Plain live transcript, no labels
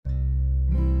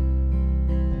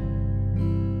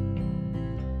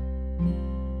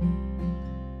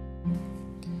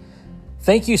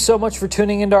Thank you so much for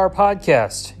tuning into our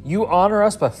podcast. You honor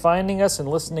us by finding us and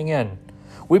listening in.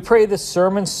 We pray this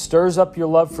sermon stirs up your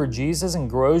love for Jesus and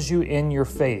grows you in your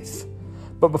faith.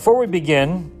 But before we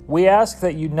begin, we ask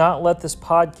that you not let this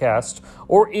podcast,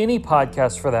 or any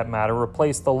podcast for that matter,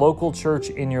 replace the local church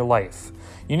in your life.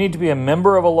 You need to be a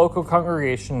member of a local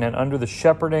congregation and under the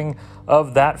shepherding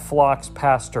of that flock's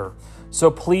pastor.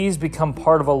 So please become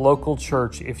part of a local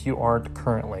church if you aren't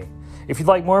currently. If you'd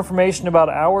like more information about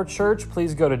our church,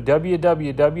 please go to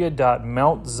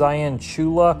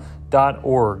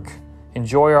www.mountzionchula.org.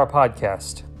 Enjoy our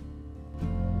podcast.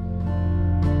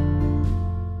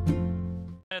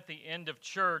 At the end of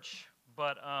church,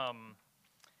 but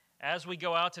as we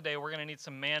go out today, we're going to need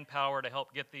some manpower to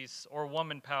help get these, or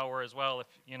woman power as well, if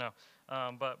you know.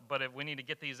 But if we need to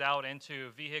get these out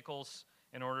into vehicles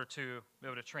in order to be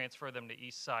able to transfer them to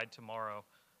East Side tomorrow.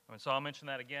 So I'll mention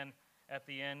that again at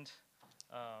the end.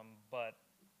 But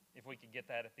if we could get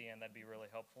that at the end, that'd be really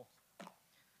helpful.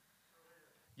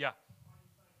 Yeah.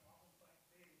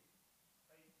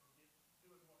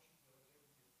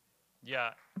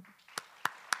 Yeah.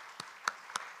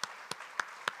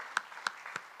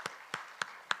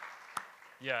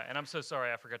 Yeah, and I'm so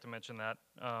sorry I forgot to mention that.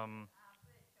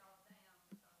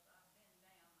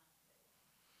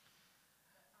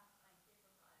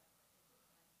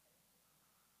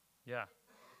 Yeah.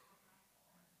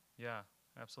 Yeah,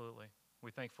 absolutely.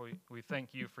 We thank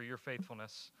you for your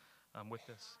faithfulness with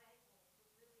this.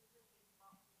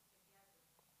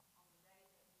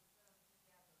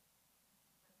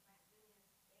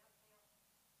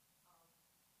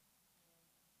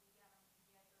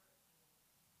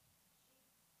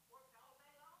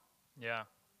 Yeah.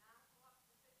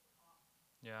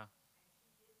 Yeah.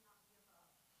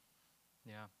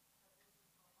 Yeah.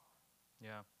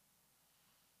 Yeah.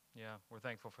 Yeah, we're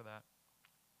thankful for that.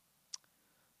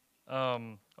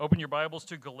 Open your Bibles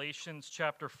to Galatians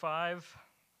chapter 5.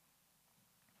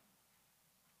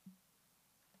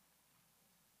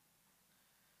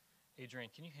 Adrian,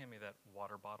 can you hand me that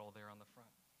water bottle there on the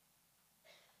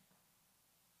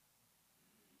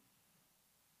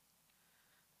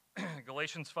front?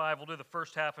 Galatians 5, we'll do the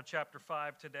first half of chapter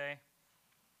 5 today.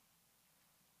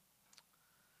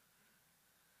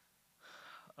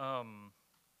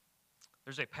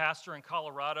 There's a pastor in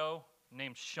Colorado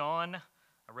named Sean.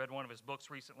 I read one of his books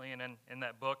recently, and in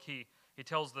that book, he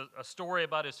tells a story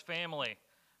about his family.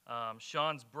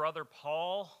 Sean's brother,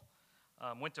 Paul,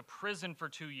 went to prison for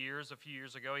 2 years a few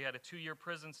years ago. He had a 2-year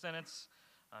prison sentence.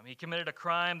 He committed a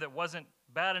crime that wasn't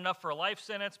bad enough for a life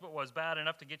sentence, but was bad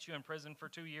enough to get you in prison for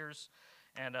 2 years.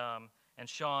 And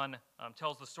Sean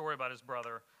tells the story about his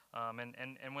brother.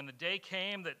 And when the day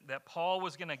came that Paul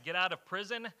was going to get out of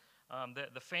prison,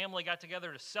 the family got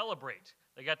together to celebrate.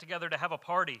 They got together to have a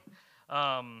party.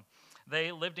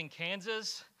 They lived in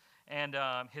Kansas, and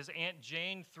his Aunt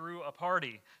Jane threw a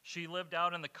party. She lived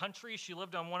out in the country. She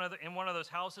lived in one of those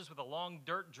houses with a long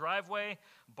dirt driveway,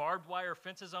 barbed wire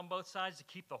fences on both sides to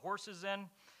keep the horses in.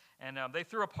 And they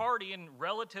threw a party, and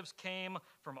relatives came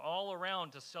from all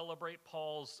around to celebrate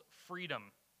Paul's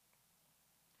freedom.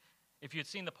 If you'd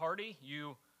seen the party,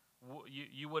 you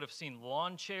would have seen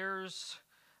lawn chairs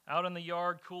out in the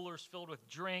yard, coolers filled with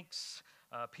drinks,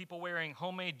 people wearing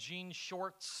homemade jean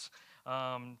shorts,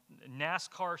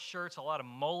 NASCAR shirts, a lot of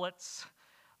mullets.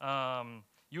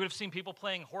 You would have seen people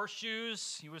playing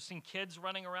horseshoes. You would have seen kids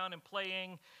running around and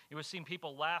playing. You would have seen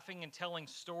people laughing and telling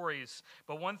stories.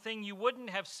 But one thing you wouldn't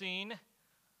have seen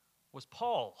was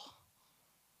Paul.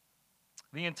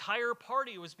 The entire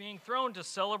party was being thrown to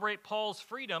celebrate Paul's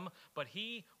freedom, but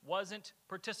he wasn't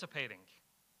participating.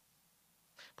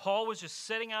 Paul was just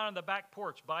sitting out on the back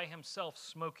porch by himself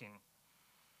smoking.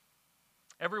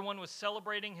 Everyone was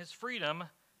celebrating his freedom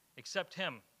except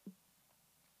him.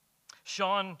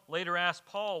 Sean later asked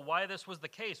Paul why this was the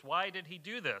case. Why did he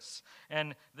do this?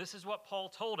 And this is what Paul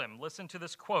told him. Listen to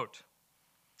this quote.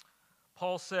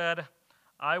 Paul said,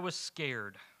 "I was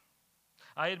scared.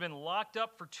 I had been locked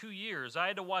up for 2 years. I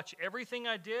had to watch everything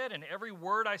I did and every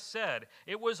word I said.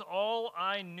 It was all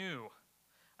I knew.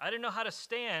 I didn't know how to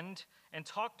stand and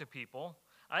talk to people.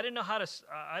 I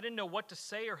didn't know what to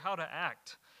say or how to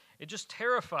act. It just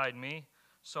terrified me,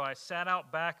 so I sat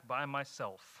out back by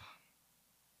myself."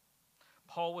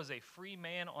 Paul was a free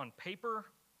man on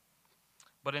paper,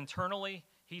 but internally,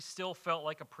 he still felt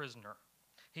like a prisoner.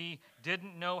 He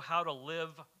didn't know how to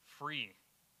live free.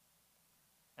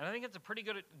 And I think it's a pretty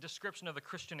good description of the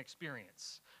Christian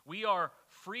experience. We are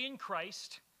free in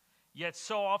Christ, yet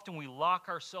so often we lock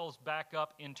ourselves back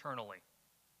up internally.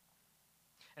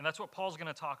 And that's what Paul's going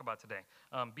to talk about today,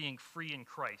 being free in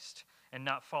Christ and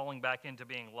not falling back into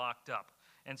being locked up.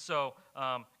 And so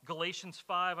Galatians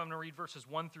 5, I'm going to read verses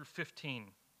 1 through 15.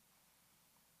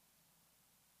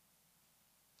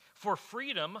 For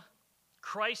freedom,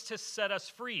 Christ has set us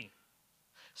free.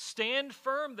 Stand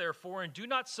firm, therefore, and do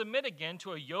not submit again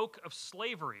to a yoke of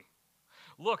slavery.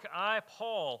 Look, I,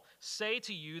 Paul, say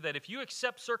to you that if you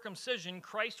accept circumcision,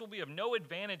 Christ will be of no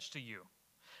advantage to you.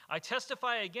 I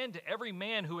testify again to every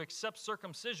man who accepts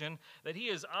circumcision that he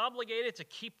is obligated to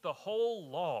keep the whole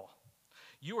law.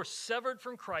 You are severed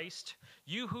from Christ.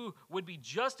 You who would be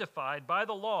justified by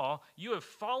the law, you have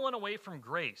fallen away from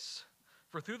grace.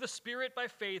 For through the Spirit by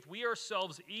faith, we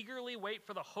ourselves eagerly wait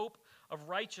for the hope of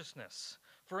righteousness.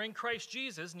 For in Christ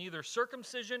Jesus, neither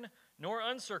circumcision nor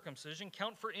uncircumcision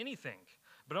count for anything,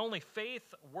 but only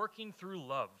faith working through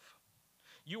love.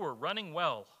 You are running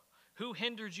well. Who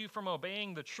hindered you from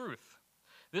obeying the truth?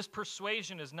 This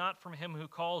persuasion is not from him who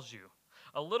calls you.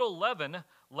 A little leaven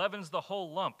leavens the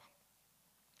whole lump.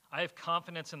 I have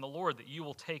confidence in the Lord that you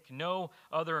will take no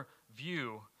other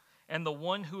view, and the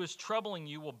one who is troubling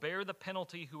you will bear the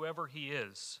penalty, whoever he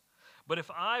is. But if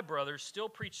I, brothers, still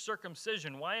preach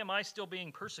circumcision, why am I still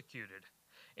being persecuted?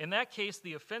 In that case,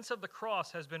 the offense of the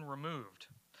cross has been removed.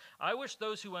 I wish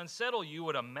those who unsettle you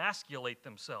would emasculate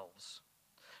themselves.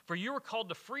 For you are called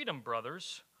to freedom,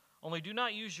 brothers, only do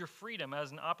not use your freedom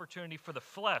as an opportunity for the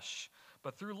flesh,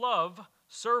 but through love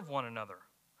serve one another.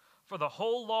 For the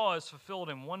whole law is fulfilled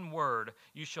in one word,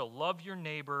 you shall love your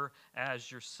neighbor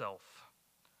as yourself.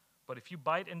 But if you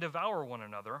bite and devour one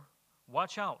another,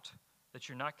 watch out that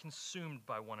you're not consumed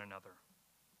by one another.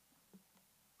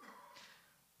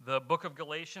 The book of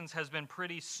Galatians has been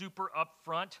pretty super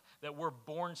upfront that we're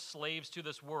born slaves to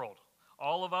this world.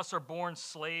 All of us are born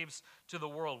slaves to the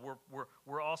world.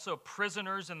 We're also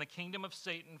prisoners in the kingdom of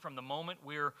Satan from the moment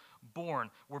we're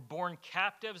born. We're born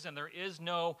captives, and there is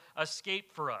no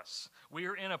escape for us. We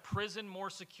are in a prison more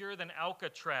secure than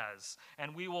Alcatraz,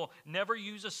 and we will never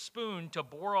use a spoon to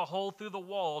bore a hole through the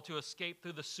wall to escape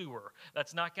through the sewer.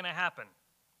 That's not going to happen.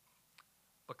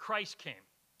 But Christ came.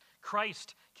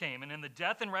 Christ came, and in the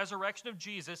death and resurrection of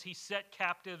Jesus, he set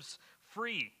captives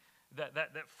free.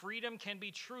 That freedom can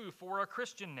be true for a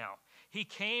Christian now. He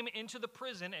came into the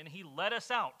prison and he let us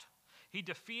out. He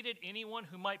defeated anyone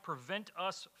who might prevent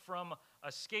us from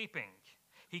escaping.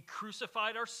 He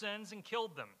crucified our sins and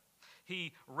killed them.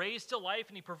 He raised to life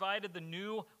and he provided the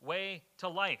new way to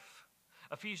life.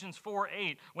 Ephesians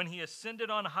 4:8, when he ascended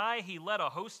on high, he led a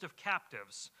host of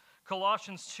captives.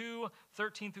 Colossians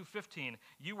 2:13 through 15,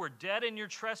 you were dead in your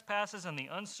trespasses and the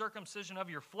uncircumcision of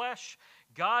your flesh.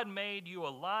 God made you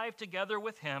alive together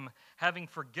with him, having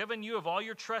forgiven you of all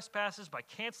your trespasses by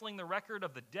canceling the record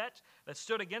of the debt that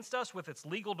stood against us with its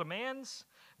legal demands.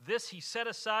 This he set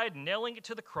aside, nailing it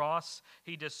to the cross.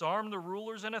 He disarmed the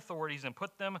rulers and authorities and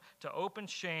put them to open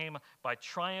shame by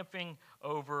triumphing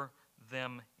over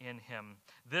them in him.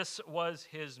 This was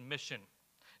his mission.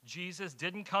 Jesus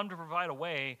didn't come to provide a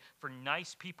way for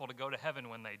nice people to go to heaven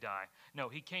when they die. No,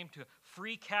 he came to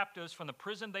free captives from the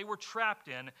prison they were trapped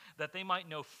in, that they might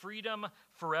know freedom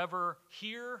forever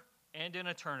here and in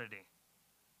eternity.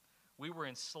 We were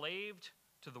enslaved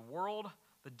to the world,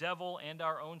 the devil, and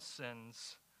our own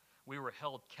sins. We were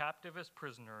held captive as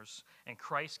prisoners, and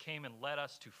Christ came and led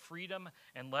us to freedom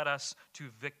and led us to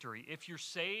victory. If you're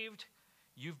saved,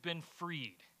 you've been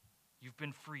freed. You've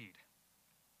been freed.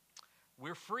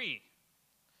 We're free,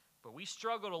 but we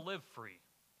struggle to live free.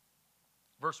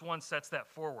 Verse 1 sets that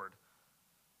forward.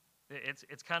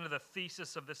 It's kind of the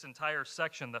thesis of this entire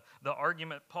section, the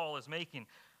argument Paul is making.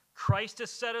 Christ has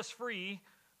set us free,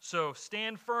 so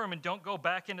stand firm and don't go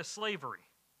back into slavery.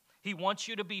 He wants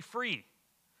you to be free.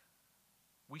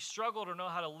 We struggle to know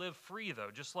how to live free,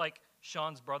 though, just like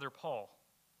Sean's brother Paul.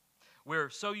 We're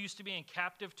so used to being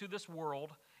captive to this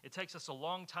world, it takes us a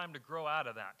long time to grow out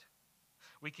of that.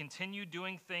 We continue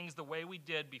doing things the way we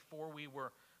did before we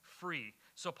were free.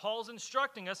 So Paul's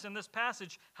instructing us in this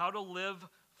passage how to live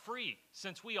free,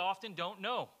 since we often don't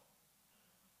know.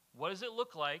 What does it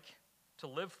look like to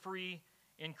live free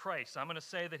in Christ? I'm going to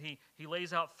say that he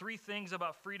lays out three things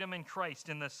about freedom in Christ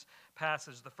in this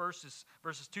passage. The first is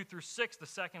verses 2 through 6. The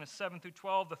second is 7 through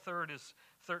 12. The third is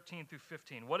 13 through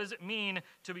 15. What does it mean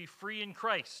to be free in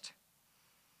Christ?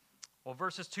 Well,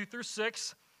 verses 2 through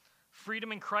 6,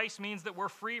 freedom in Christ means that we're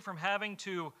free from having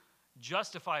to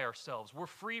justify ourselves. We're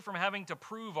free from having to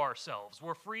prove ourselves.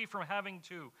 We're free from having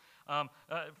to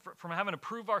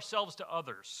prove ourselves to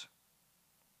others.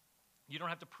 You don't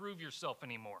have to prove yourself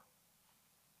anymore.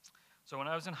 So when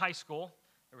I was in high school,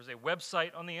 there was a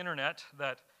website on the internet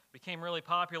that became really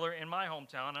popular in my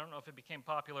hometown. I don't know if it became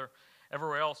popular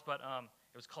everywhere else, but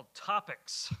it was called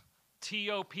Topix,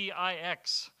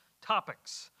 Topix,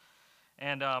 Topix.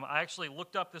 And I actually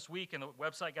looked up this week, and the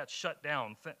website got shut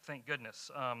down, thank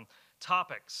goodness.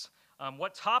 Topics.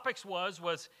 What Topics was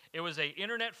it was an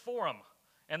internet forum,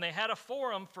 and they had a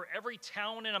forum for every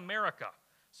town in America.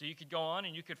 So you could go on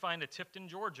and you could find a Tifton,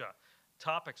 Georgia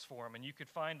Topics forum, and you could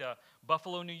find a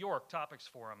Buffalo, New York Topics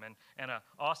forum, and a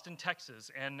Austin, Texas,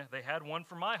 and they had one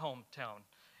for my hometown.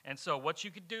 And so what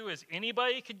you could do is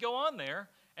anybody could go on there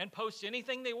and post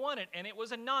anything they wanted, and it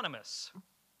was anonymous.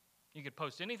 You could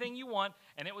post anything you want,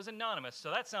 and it was anonymous.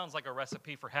 So that sounds like a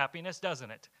recipe for happiness,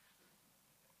 doesn't it?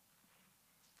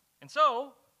 And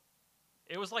so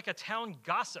it was like a town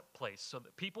gossip place, so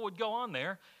that people would go on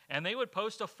there, and they would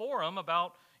post a forum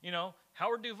about,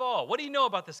 Howard Duvall, what do you know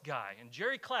about this guy? And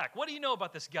Jerry Clack, what do you know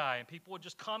about this guy? And people would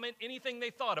just comment anything they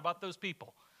thought about those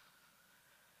people.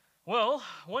 Well,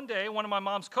 one day, one of my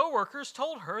mom's coworkers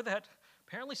told her that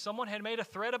apparently someone had made a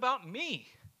thread about me.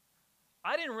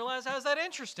 I didn't realize that was that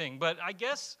interesting, but I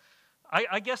guess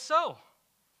so.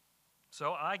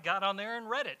 So I got on there and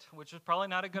read it, which was probably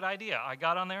not a good idea. I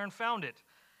got on there and found it.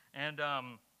 And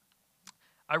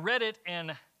I read it,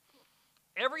 and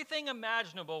everything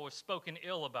imaginable was spoken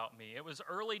ill about me. It was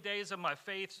early days of my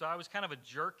faith, so I was kind of a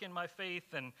jerk in my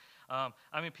faith. And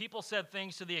people said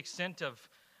things to the extent of,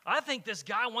 I think this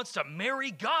guy wants to marry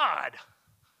God,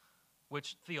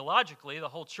 which theologically the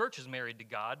whole church is married to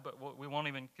God, but we won't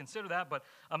even consider that. But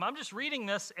I'm just reading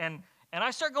this, and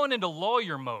I start going into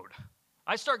lawyer mode.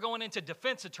 I start going into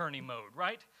defense attorney mode,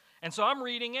 right? And so I'm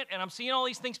reading it, and I'm seeing all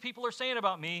these things people are saying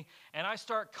about me, and I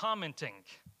start commenting.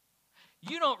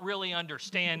 You don't really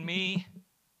understand me.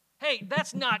 Hey,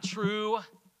 that's not true.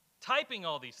 Typing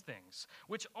all these things,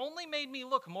 which only made me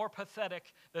look more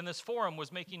pathetic than this forum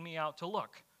was making me out to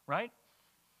look, right?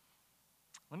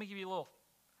 Let me give you a little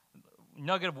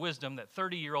nugget of wisdom that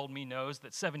 30-year-old me knows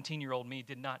that 17-year-old me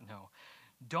did not know.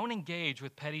 Don't engage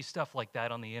with petty stuff like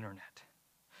that on the internet.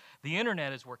 The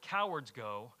internet is where cowards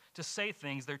go to say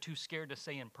things they're too scared to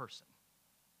say in person.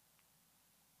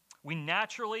 We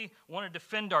naturally want to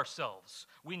defend ourselves.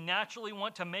 We naturally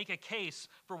want to make a case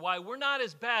for why we're not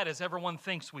as bad as everyone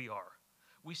thinks we are.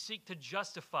 We seek to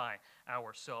justify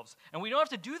ourselves. And we don't have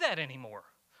to do that anymore.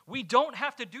 We don't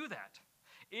have to do that.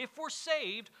 If we're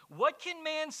saved, what can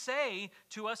man say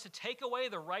to us to take away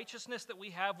the righteousness that we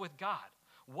have with God?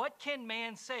 What can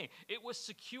man say? It was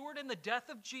secured in the death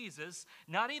of Jesus.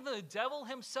 Not even the devil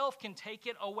himself can take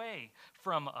it away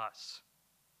from us.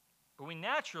 But we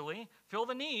naturally feel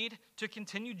the need to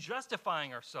continue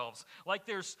justifying ourselves, like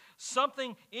there's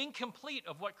something incomplete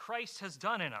of what Christ has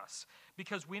done in us,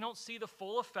 because we don't see the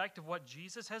full effect of what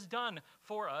Jesus has done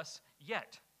for us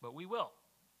yet, but we will.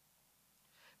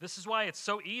 This is why it's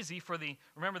so easy for the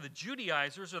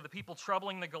Judaizers, or the people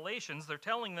troubling the Galatians. They're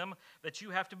telling them that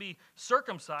you have to be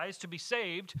circumcised to be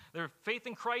saved. Their faith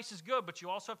in Christ is good, but you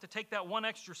also have to take that one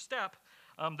extra step.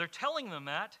 They're telling them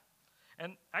that.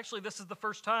 And actually, this is the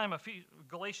first time,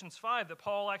 Galatians 5, that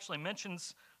Paul actually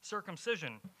mentions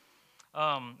circumcision.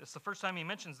 It's the first time he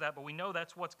mentions that, but we know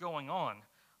that's what's going on.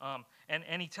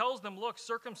 And he tells them, look,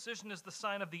 circumcision is the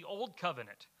sign of the old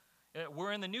covenant.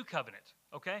 We're in the new covenant,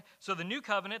 okay? So the new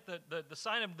covenant, the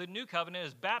sign of the new covenant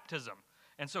is baptism.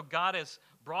 And so God has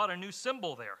brought a new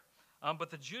symbol there. But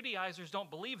the Judaizers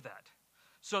don't believe that.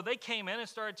 So they came in and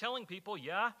started telling people,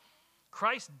 yeah,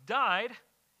 Christ died.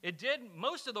 It did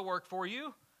most of the work for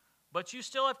you, but you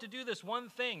still have to do this one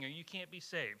thing or you can't be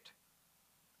saved.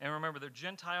 And remember, they're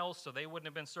Gentiles, so they wouldn't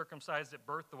have been circumcised at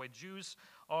birth the way Jews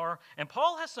are. And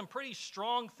Paul has some pretty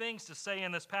strong things to say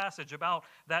in this passage about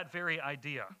that very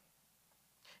idea.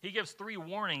 He gives 3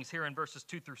 warnings here in verses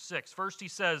 2 through 6. First, he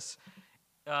says,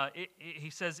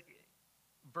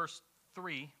 verse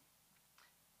 3,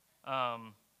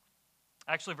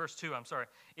 verse 2, I'm sorry.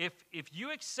 If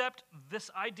you accept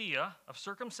this idea of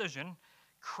circumcision,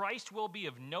 Christ will be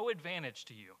of no advantage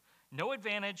to you. No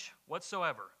advantage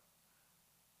whatsoever.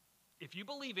 If you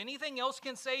believe anything else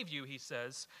can save you, he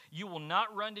says, you will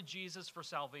not run to Jesus for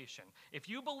salvation. If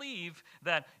you believe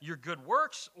that your good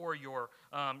works or your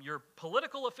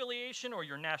political affiliation or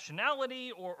your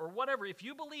nationality or whatever, if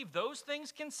you believe those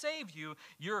things can save you,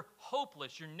 you're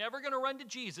hopeless. You're never going to run to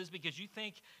Jesus because you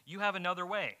think you have another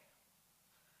way.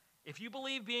 If you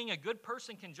believe being a good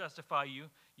person can justify you,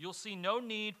 you'll see no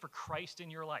need for Christ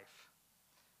in your life.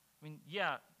 I mean,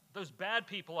 yeah, those bad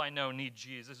people I know need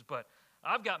Jesus, but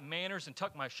I've got manners and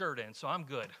tuck my shirt in, so I'm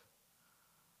good.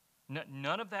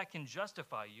 None of that can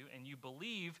justify you, and you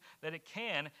believe that it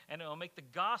can, and it'll make the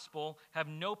gospel have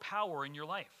no power in your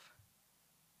life.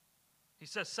 He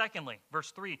says, secondly,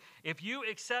 verse 3, if you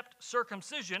accept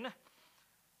circumcision,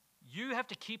 you have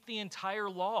to keep the entire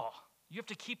law. You have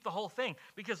to keep the whole thing.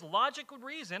 Because logic would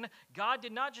reason, God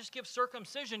did not just give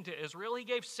circumcision to Israel, he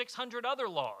gave 600 other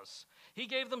laws. He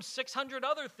gave them 600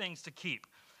 other things to keep.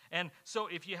 And so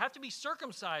if you have to be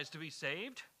circumcised to be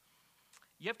saved,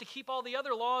 you have to keep all the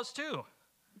other laws too.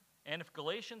 And if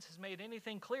Galatians has made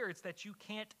anything clear, it's that you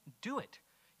can't do it.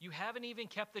 You haven't even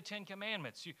kept the 10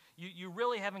 Commandments. You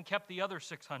really haven't kept the other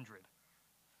 600.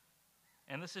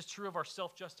 And this is true of our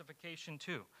self-justification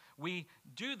too. We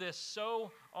do this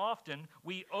so often,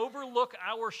 we overlook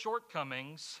our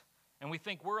shortcomings and we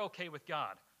think we're okay with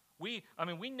God. We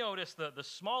notice the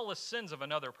smallest sins of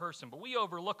another person, but we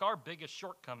overlook our biggest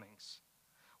shortcomings.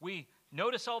 We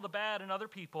notice all the bad in other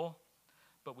people,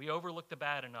 but we overlook the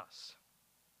bad in us.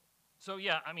 So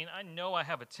yeah, I know I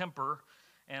have a temper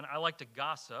and I like to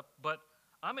gossip, but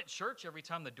I'm at church every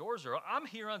time the doors are open. I'm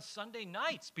here on Sunday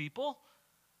nights, people.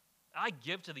 I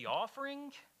give to the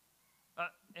offering,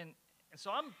 and so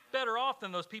I'm better off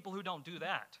than those people who don't do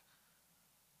that.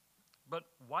 But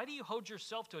why do you hold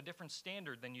yourself to a different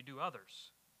standard than you do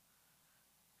others?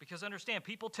 Because understand,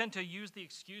 people tend to use the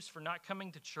excuse for not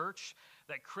coming to church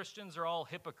that Christians are all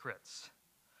hypocrites.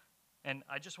 And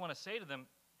I just want to say to them,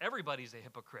 everybody's a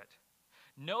hypocrite.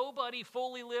 Nobody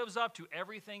fully lives up to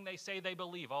everything they say they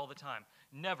believe all the time.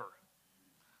 Never.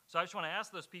 So I just want to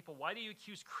ask those people, why do you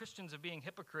accuse Christians of being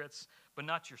hypocrites but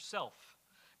not yourself?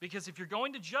 Because if you're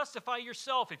going to justify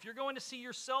yourself, if you're going to see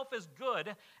yourself as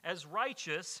good, as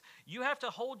righteous, you have to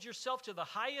hold yourself to the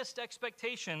highest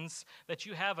expectations that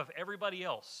you have of everybody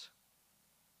else.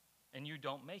 And you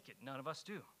don't make it. None of us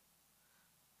do.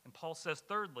 And Paul says,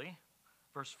 thirdly,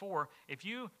 verse 4, if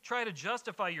you try to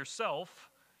justify yourself,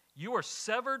 you are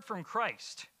severed from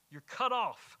Christ. You're cut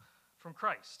off from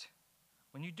Christ.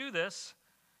 When you do this,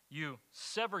 you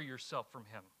sever yourself from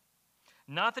him.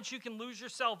 Not that you can lose your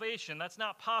salvation. That's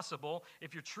not possible.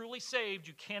 If you're truly saved,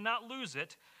 you cannot lose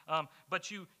it. But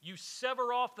you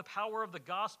sever off the power of the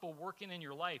gospel working in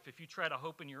your life if you try to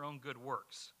hope in your own good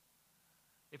works.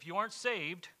 If you aren't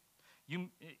saved, you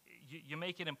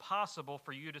make it impossible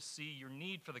for you to see your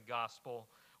need for the gospel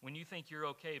when you think you're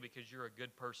okay because you're a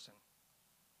good person.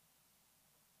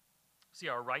 See,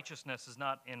 our righteousness is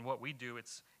not in what we do.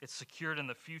 It's secured in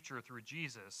the future through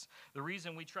Jesus. The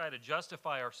reason we try to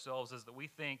justify ourselves is that we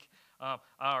think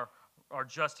our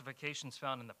justification is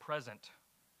found in the present.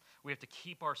 We have to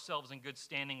keep ourselves in good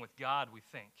standing with God, we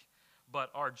think. But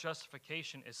our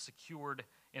justification is secured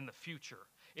in the future.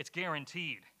 It's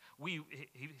guaranteed. He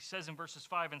says in verses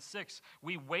 5 and 6,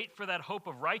 we wait for that hope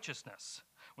of righteousness.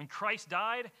 When Christ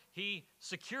died, he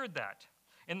secured that.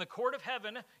 In the court of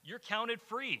heaven, you're counted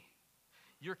free.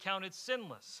 You're counted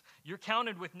sinless. You're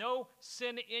counted with no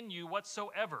sin in you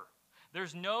whatsoever.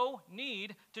 There's no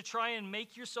need to try and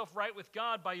make yourself right with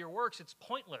God by your works. It's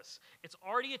pointless. It's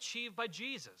already achieved by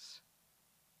Jesus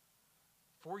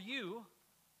for you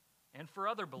and for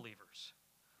other believers.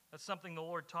 That's something the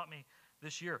Lord taught me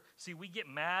this year. See, we get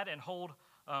mad and hold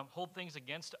things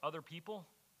against other people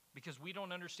because we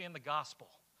don't understand the gospel,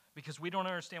 because we don't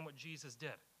understand what Jesus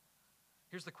did.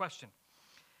 Here's the question.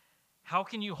 How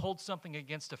can you hold something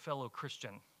against a fellow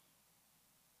Christian?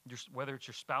 Whether it's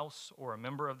your spouse or a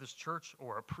member of this church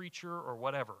or a preacher or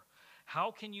whatever.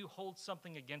 How can you hold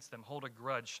something against them, hold a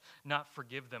grudge, not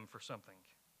forgive them for something?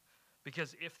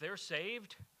 Because if they're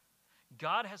saved,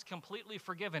 God has completely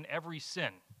forgiven every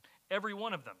sin, every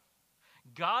one of them.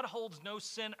 God holds no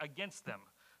sin against them.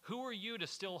 Who are you to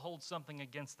still hold something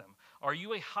against them? Are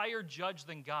you a higher judge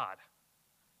than God?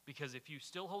 Because if you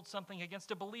still hold something against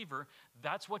a believer,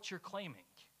 that's what you're claiming.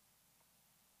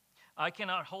 I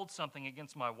cannot hold something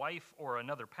against my wife or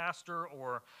another pastor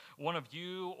or one of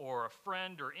you or a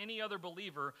friend or any other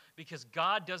believer because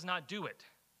God does not do it.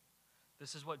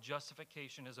 This is what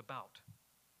justification is about.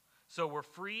 So we're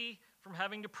free from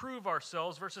having to prove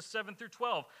ourselves, verses 7 through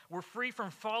 12. We're free from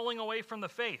falling away from the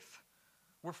faith.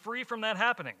 We're free from that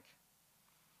happening.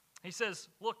 He says,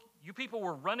 look, you people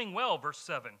were running well, verse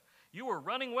 7. You were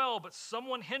running well, but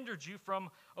someone hindered you from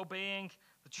obeying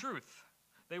the truth.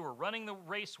 They were running the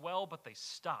race well, but they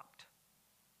stopped.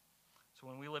 So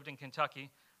when we lived in Kentucky,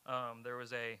 there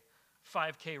was a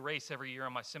 5K race every year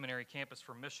on my seminary campus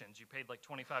for missions. You paid like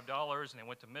 $25 and it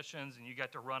went to missions and you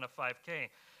got to run a 5K.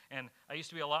 And I used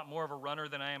to be a lot more of a runner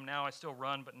than I am now. I still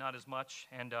run, but not as much.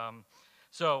 And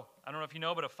so I don't know if you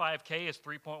know, but a 5K is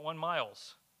 3.1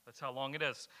 miles. That's how long it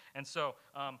is. And so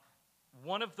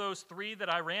one of those three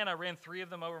that I ran 3 of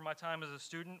them over my time as a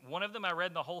student. One of them I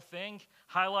read the whole thing,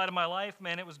 highlight of my life.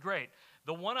 Man, it was great.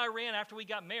 The one I ran after we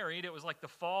got married, it was like the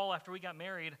fall after we got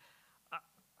married.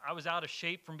 I was out of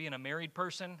shape from being a married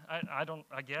person.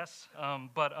 I guess.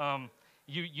 But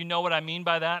you know what I mean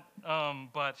by that.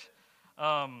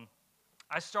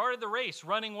 I started the race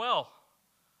running well,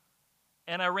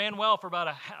 and I ran well for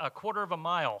about a quarter of a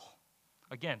mile.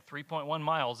 Again, 3.1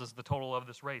 miles is the total of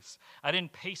this race. I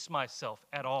didn't pace myself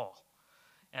at all,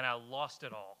 and I lost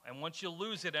it all. And once you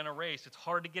lose it in a race, it's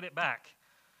hard to get it back.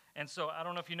 And so I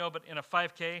don't know if you know, but in a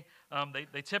 5K,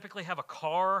 they typically have a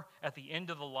car at the end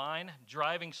of the line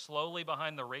driving slowly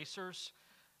behind the racers.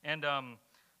 And,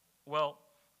 well,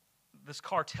 this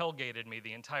car tailgated me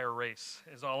the entire race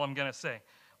is all I'm going to say.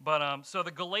 But so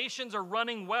the Galatians are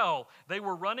running well. They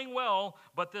were running well,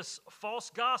 but this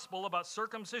false gospel about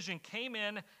circumcision came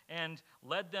in and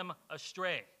led them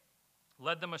astray.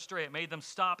 Led them astray. It made them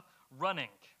stop running.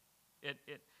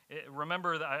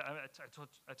 Remember, that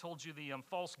I told you the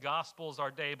false gospels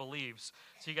our day believes.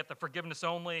 So you got the forgiveness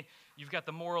only. You've got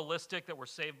the moralistic, that we're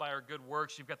saved by our good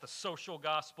works. You've got the social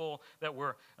gospel, that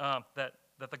we're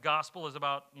that the gospel is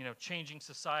about, changing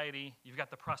society. You've got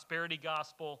the prosperity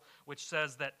gospel, which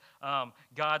says that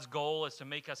God's goal is to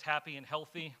make us happy and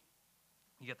healthy.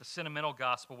 You get the sentimental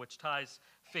gospel, which ties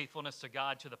faithfulness to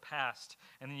God to the past.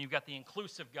 And then you've got the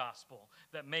inclusive gospel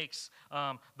that makes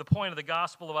the point of the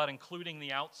gospel about including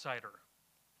the outsider.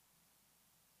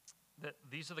 That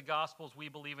these are the gospels we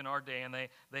believe in our day, and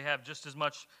they have just as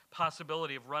much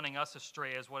possibility of running us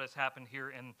astray as what has happened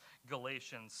here in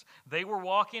Galatians. They were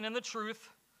walking in the truth,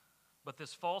 but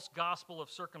this false gospel of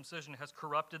circumcision has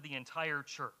corrupted the entire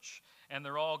church, and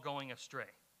they're all going astray.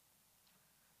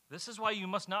 This is why you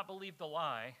must not believe the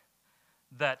lie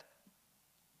that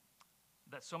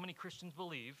so many Christians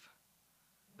believe,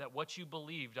 that what you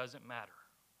believe doesn't matter.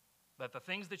 That the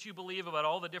things that you believe about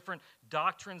all the different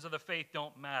doctrines of the faith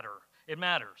don't matter. It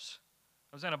matters.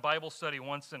 I was in a Bible study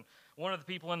once, and one of the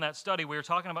people in that study, we were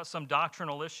talking about some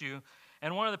doctrinal issue,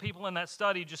 and one of the people in that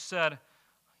study just said,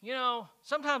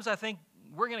 sometimes I think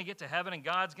we're going to get to heaven and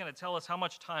God's going to tell us how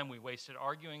much time we wasted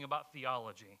arguing about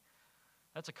theology.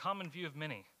 That's a common view of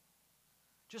many.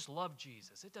 Just love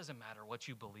Jesus. It doesn't matter what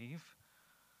you believe.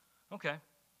 Okay.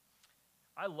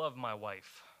 I love my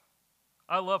wife.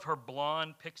 I love her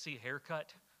blonde pixie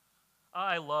haircut.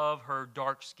 I love her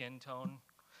dark skin tone.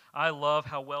 I love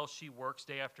how well she works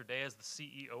day after day as the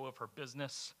CEO of her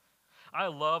business. I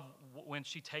love when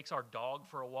she takes our dog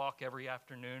for a walk every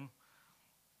afternoon.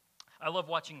 I love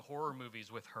watching horror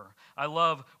movies with her. I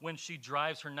love when she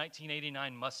drives her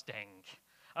 1989 Mustang.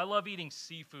 I love eating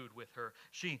seafood with her.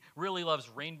 She really loves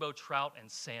rainbow trout and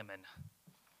salmon.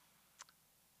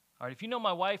 All right, if you know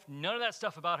my wife, none of that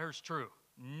stuff about her is true.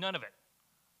 None of it.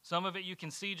 Some of it you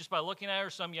can see just by looking at her.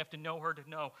 Some you have to know her to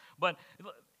know. But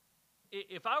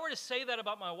if I were to say that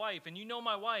about my wife, and you know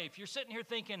my wife, you're sitting here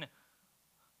thinking,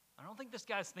 I don't think this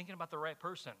guy's thinking about the right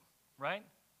person, right?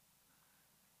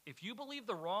 If you believe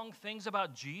the wrong things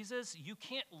about Jesus, you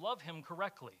can't love him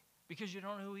correctly because you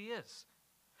don't know who he is.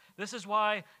 This is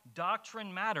why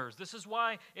doctrine matters. This is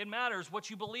why it matters what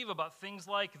you believe about things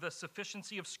like the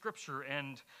sufficiency of Scripture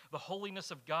and the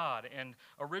holiness of God and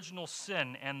original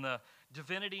sin and the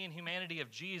divinity and humanity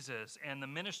of Jesus and the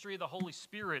ministry of the Holy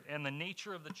Spirit and the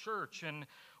nature of the church and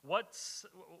what's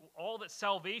all that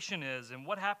salvation is and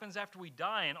what happens after we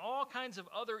die and all kinds of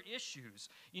other issues.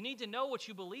 You need to know what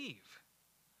you believe.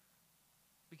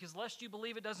 Because lest you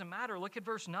believe it doesn't matter, look at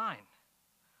verse 9.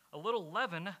 A little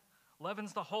leaven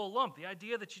leavens the whole lump. The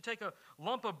idea that you take a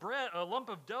lump of bread, a lump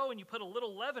of dough, and you put a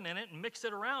little leaven in it and mix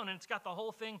it around, and it's got the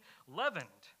whole thing leavened.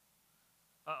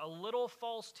 A little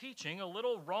false teaching, a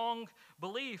little wrong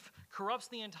belief corrupts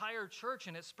the entire church,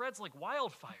 and it spreads like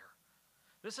wildfire.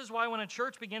 This is why when a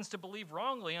church begins to believe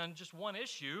wrongly on just one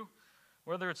issue,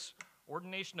 whether it's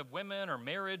ordination of women or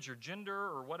marriage or gender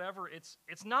or whatever, it's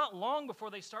not long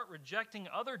before they start rejecting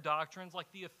other doctrines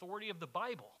like the authority of the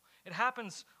Bible. It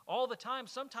happens all the time,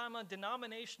 sometimes on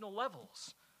denominational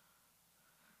levels.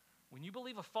 When you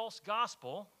believe a false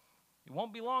gospel, it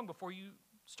won't be long before you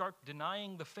start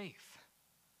denying the faith.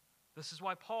 This is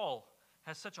why Paul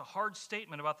has such a hard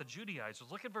statement about the Judaizers.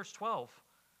 Look at verse 12.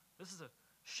 This is a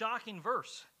shocking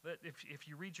verse that if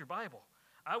you read your Bible.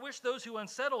 I wish those who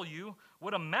unsettle you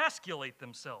would emasculate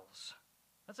themselves.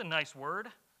 That's a nice word.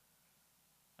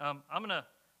 I'm going to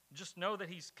just know that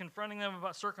he's confronting them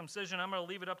about circumcision. I'm going to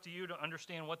leave it up to you to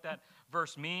understand what that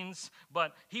verse means.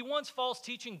 But he wants false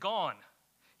teaching gone.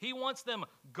 He wants them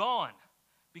gone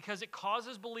because it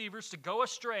causes believers to go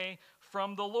astray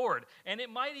from the Lord. And it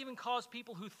might even cause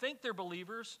people who think they're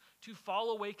believers to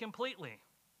fall away completely.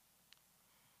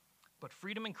 But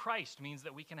freedom in Christ means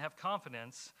that we can have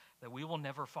confidence that we will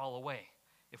never fall away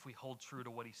if we hold true to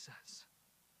what he says.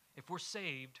 If we're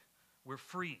saved, we're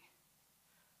free.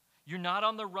 You're not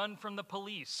on the run from the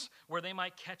police where they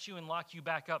might catch you and lock you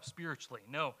back up spiritually.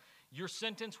 No, Your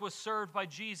sentence was served by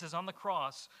Jesus on the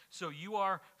cross, so you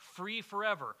are free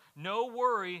forever. No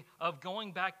worry of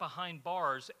going back behind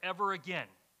bars ever again.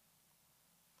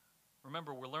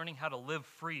 Remember, we're learning how to live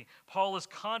free. Paul is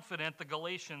confident the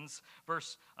Galatians,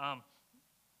 verse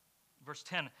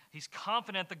 10, he's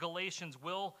confident the Galatians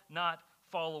will not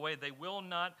fall away. They will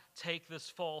not take this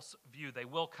false view. They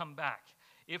will come back.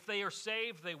 If they are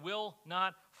saved, they will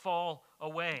not fall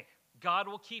away. God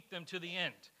will keep them to the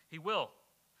end. He will.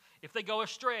 If they go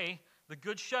astray, the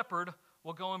good shepherd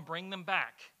will go and bring them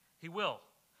back. He will.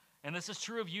 And this is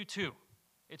true of you too.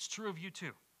 It's true of you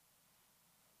too.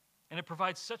 And it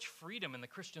provides such freedom in the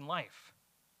Christian life.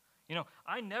 You know,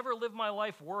 I never live my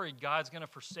life worried God's going to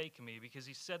forsake me because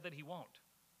he said that he won't.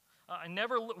 I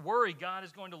never worry God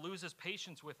is going to lose his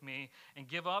patience with me and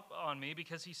give up on me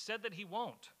because he said that he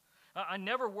won't. I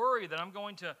never worry that I'm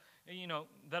going to,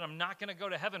 that I'm not going to go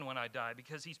to heaven when I die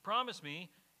because he's promised me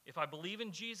if I believe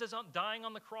in Jesus dying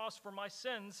on the cross for my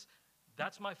sins,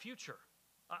 that's my future.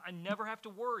 I never have to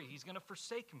worry he's going to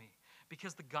forsake me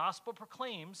because the gospel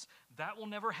proclaims that will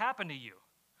never happen to you.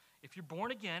 If you're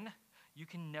born again, you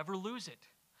can never lose it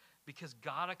because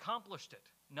God accomplished it,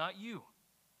 not you.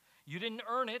 You didn't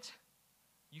earn it.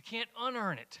 You can't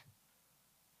unearn it.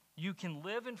 You can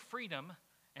live in freedom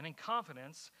and in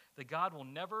confidence that God will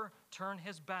never turn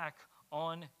his back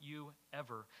on you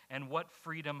ever. And what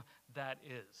freedom that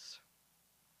is.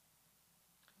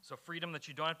 So freedom that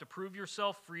you don't have to prove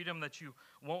yourself, freedom that you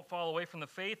won't fall away from the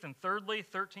faith. And thirdly,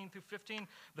 13 through 15,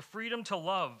 the freedom to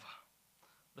love.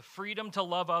 The freedom to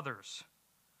love others.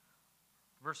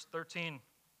 Verse 13,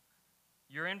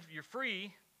 you're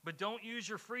free, but don't use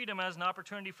your freedom as an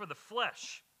opportunity for the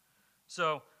flesh.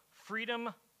 So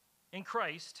freedom in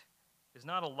Christ is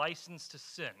not a license to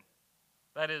sin.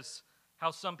 That is how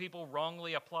some people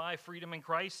wrongly apply freedom in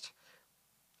Christ.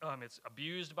 It's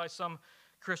abused by some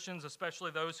Christians, especially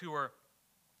those who are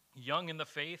young in the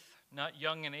faith, not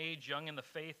young in age, young in the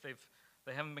faith.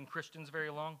 They haven't been Christians very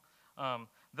long.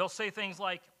 They'll say things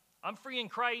like, I'm free in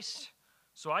Christ,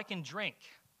 so I can drink,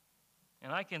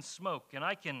 and I can smoke, and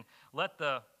I can let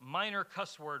the minor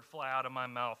cuss word fly out of my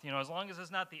mouth. As long as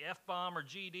it's not the F-bomb or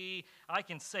GD, I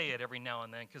can say it every now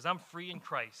and then because I'm free in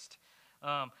Christ.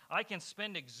 I can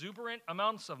spend exuberant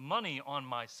amounts of money on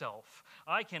myself.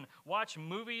 I can watch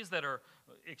movies that are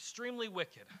extremely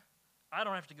wicked. I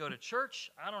don't have to go to church.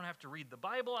 I don't have to read the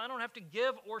Bible. I don't have to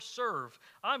give or serve.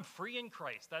 I'm free in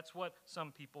Christ. That's what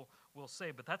some people will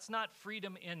say, but that's not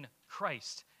freedom in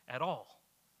Christ at all.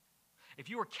 If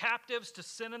you are captives to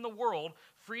sin in the world,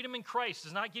 freedom in Christ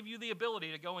does not give you the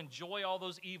ability to go enjoy all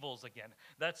those evils again.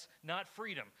 That's not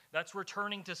freedom. That's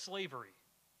returning to slavery.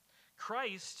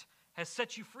 Christ has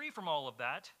set you free from all of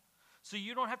that, so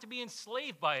you don't have to be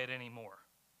enslaved by it anymore.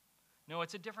 No,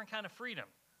 it's a different kind of freedom.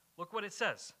 Look what it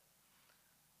says.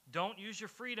 Don't use your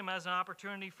freedom as an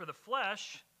opportunity for the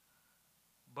flesh,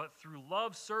 but through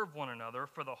love serve one another,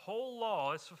 for the whole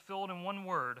law is fulfilled in one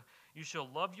word. You shall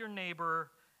love your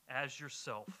neighbor as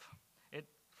yourself.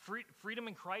 Freedom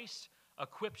in Christ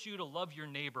equips you to love your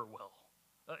neighbor well.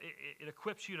 It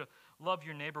equips you to love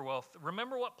your neighbor well.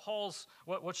 Remember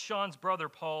what Sean's brother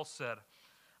Paul said.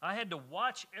 I had to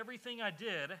watch everything I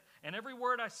did and every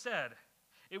word I said.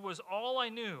 It was all I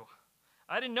knew.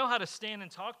 I didn't know how to stand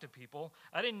and talk to people.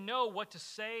 I didn't know what to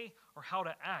say or how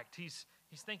to act. He's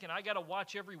thinking, I got to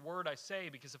watch every word I say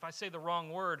because if I say the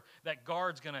wrong word, that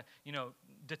guard's going to,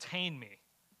 detain me.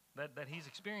 That he's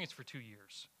experienced for 2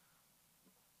 years.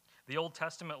 The Old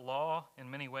Testament law, in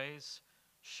many ways,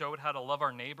 showed how to love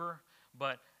our neighbor,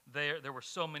 but there were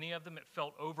so many of them, it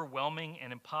felt overwhelming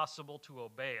and impossible to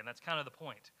obey, and that's kind of the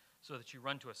point, so that you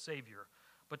run to a Savior.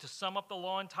 But to sum up the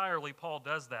law entirely, Paul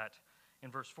does that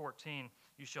in verse 14.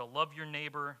 You shall love your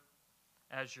neighbor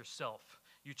as yourself.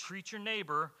 You treat your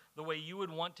neighbor the way you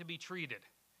would want to be treated.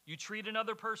 You treat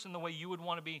another person the way you would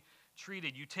want to be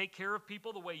treated. You take care of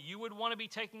people the way you would want to be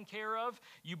taken care of.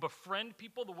 You befriend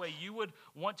people the way you would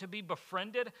want to be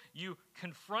befriended. You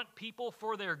confront people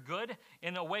for their good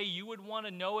in a way you would want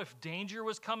to know if danger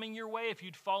was coming your way, if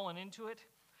you'd fallen into it.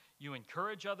 You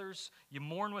encourage others. You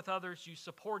mourn with others. You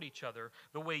support each other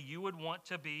the way you would want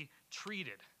to be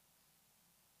treated.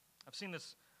 I've seen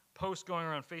this post going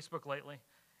around Facebook lately,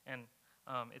 and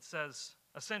it says,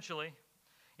 essentially,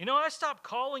 I stopped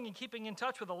calling and keeping in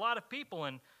touch with a lot of people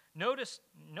and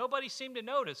nobody seemed to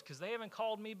notice because they haven't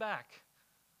called me back.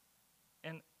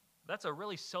 And that's a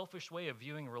really selfish way of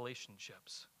viewing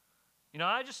relationships.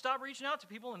 I just stopped reaching out to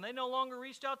people and they no longer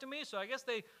reached out to me, so I guess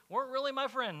they weren't really my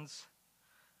friends.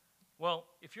 Well,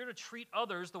 if you're to treat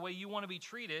others the way you want to be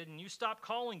treated and you stop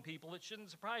calling people, it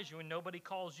shouldn't surprise you when nobody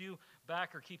calls you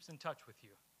back or keeps in touch with you.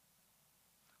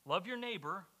 Love your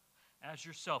neighbor as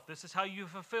yourself. This is how you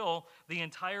fulfill the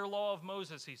entire law of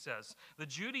Moses, he says. The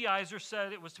Judaizers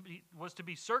said it was to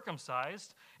be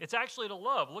circumcised. It's actually to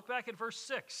love. Look back at verse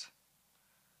 6.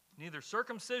 Neither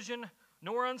circumcision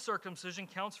nor uncircumcision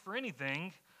counts for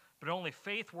anything, but only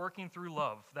faith working through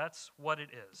love. That's what it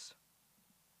is.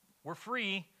 We're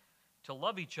free to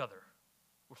love each other.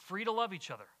 We're free to love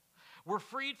each other. We're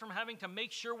freed from having to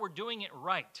make sure we're doing it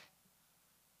right.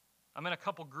 I'm in a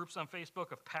couple groups on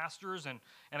Facebook of pastors, and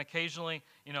occasionally,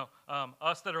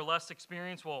 us that are less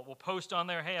experienced will post on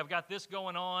there, hey, I've got this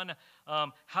going on.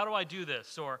 How do I do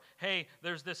this? Or, hey,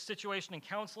 there's this situation in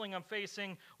counseling I'm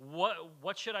facing.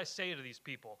 What should I say to these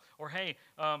people? Or, hey,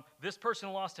 this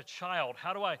person lost a child.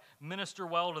 How do I minister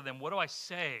well to them? What do I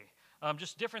say?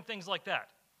 Just different things like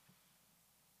that.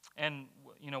 And,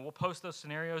 we'll post those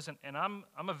scenarios, and I'm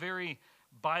a very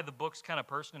by-the-books kind of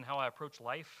person in how I approach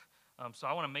life. So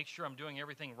I want to make sure I'm doing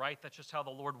everything right. That's just how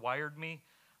the Lord wired me.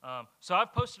 So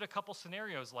I've posted a couple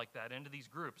scenarios like that into these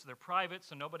groups. They're private,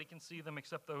 so nobody can see them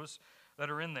except those that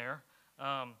are in there.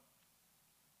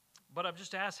 But I've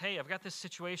just asked, hey, I've got this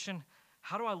situation.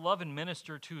 How do I love and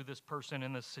minister to this person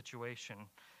in this situation?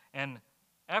 And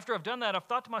after I've done that, I've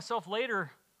thought to myself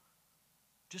later,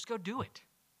 just go do it.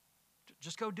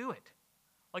 Just go do it.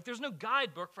 Like there's no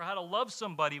guidebook for how to love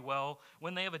somebody well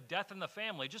when they have a death in the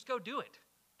family. Just go do it.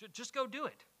 Just go do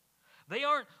it. They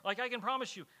aren't, like I can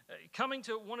promise you, coming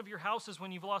to one of your houses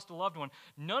when you've lost a loved one,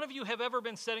 none of you have ever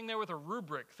been sitting there with a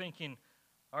rubric thinking,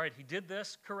 all right, he did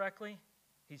this correctly.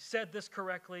 He said this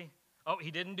correctly. Oh,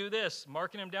 he didn't do this.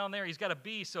 Marking him down there. He's got a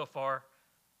B so far.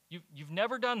 You've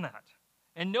never done that.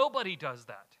 And nobody does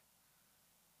that.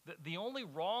 The only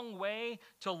wrong way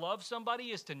to love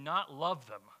somebody is to not love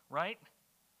them, right?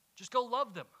 Just go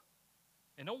love them.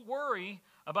 And don't worry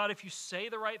about if you say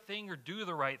the right thing or do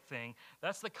the right thing.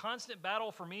 That's the constant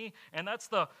battle for me, and that's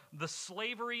the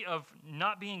slavery of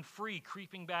not being free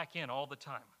creeping back in all the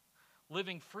time.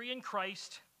 Living free in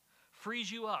Christ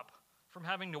frees you up from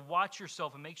having to watch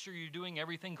yourself and make sure you're doing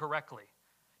everything correctly.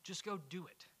 Just go do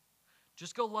it.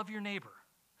 Just go love your neighbor.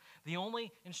 The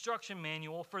only instruction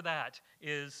manual for that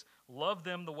is love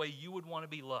them the way you would want to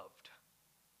be loved.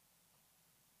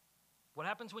 What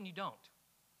happens when you don't?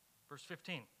 Verse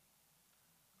 15.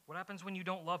 What happens when you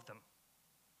don't love them?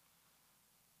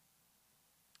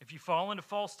 If you fall into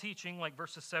false teaching, like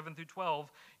verses 7 through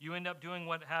 12, you end up doing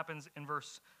what happens in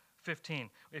verse 15.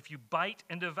 If you bite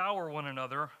and devour one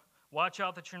another, watch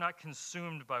out that you're not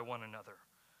consumed by one another.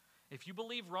 If you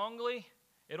believe wrongly,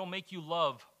 it'll make you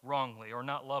love wrongly, or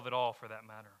not love at all for that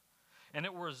matter. And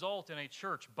it will result in a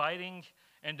church biting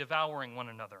and devouring one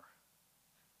another.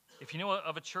 If you know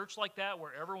of a church like that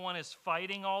where everyone is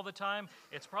fighting all the time,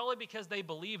 it's probably because they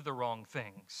believe the wrong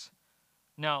things.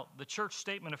 Now, the church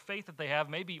statement of faith that they have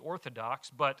may be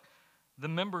orthodox, but the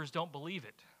members don't believe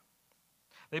it.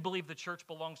 They believe the church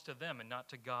belongs to them and not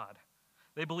to God.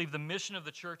 They believe the mission of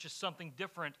the church is something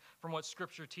different from what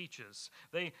Scripture teaches.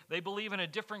 They believe in a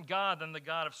different God than the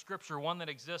God of Scripture, one that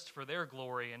exists for their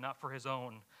glory and not for his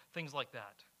own, things like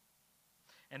that.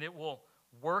 And it will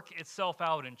work itself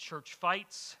out in church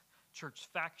fights, church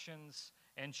factions,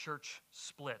 and church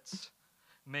splits.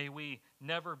 May we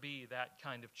never be that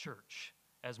kind of church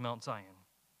as Mount Zion.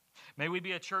 May we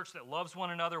be a church that loves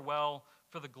one another well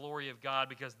for the glory of God,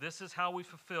 because this is how we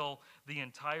fulfill the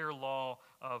entire law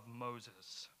of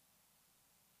Moses.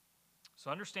 So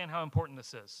understand how important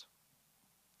this is.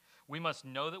 We must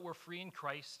know that we're free in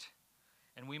Christ,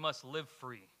 and we must live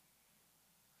free.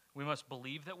 We must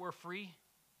believe that we're free.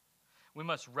 We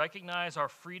must recognize our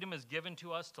freedom is given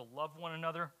to us to love one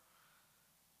another.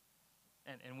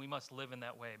 And we must live in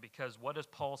that way, because what does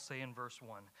Paul say in verse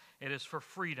 1? It is for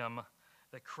freedom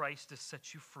that Christ has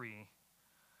set you free.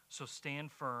 So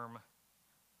stand firm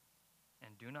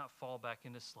and do not fall back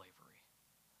into slavery.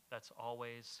 That's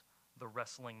always the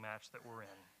wrestling match that we're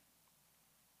in.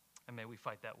 And may we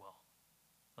fight that well.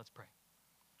 Let's pray.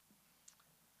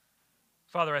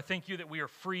 Father, I thank you that we are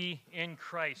free in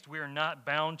Christ. We are not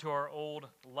bound to our old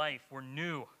life. We're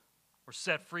new. We're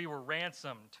set free. We're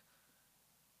ransomed.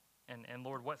 And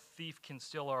Lord, what thief can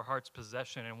steal our heart's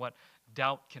possession, and what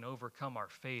doubt can overcome our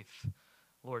faith?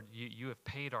 Lord, you have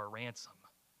paid our ransom.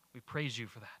 We praise you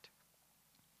for that.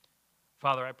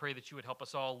 Father, I pray that you would help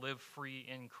us all live free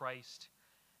in Christ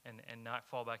and not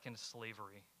fall back into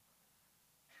slavery,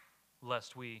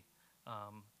 lest we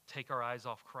take our eyes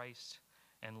off Christ,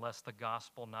 and lest the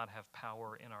gospel not have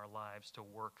power in our lives to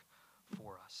work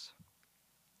for us.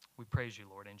 We praise you,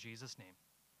 Lord, in Jesus' name.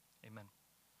 Amen.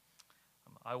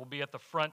 I will be at the front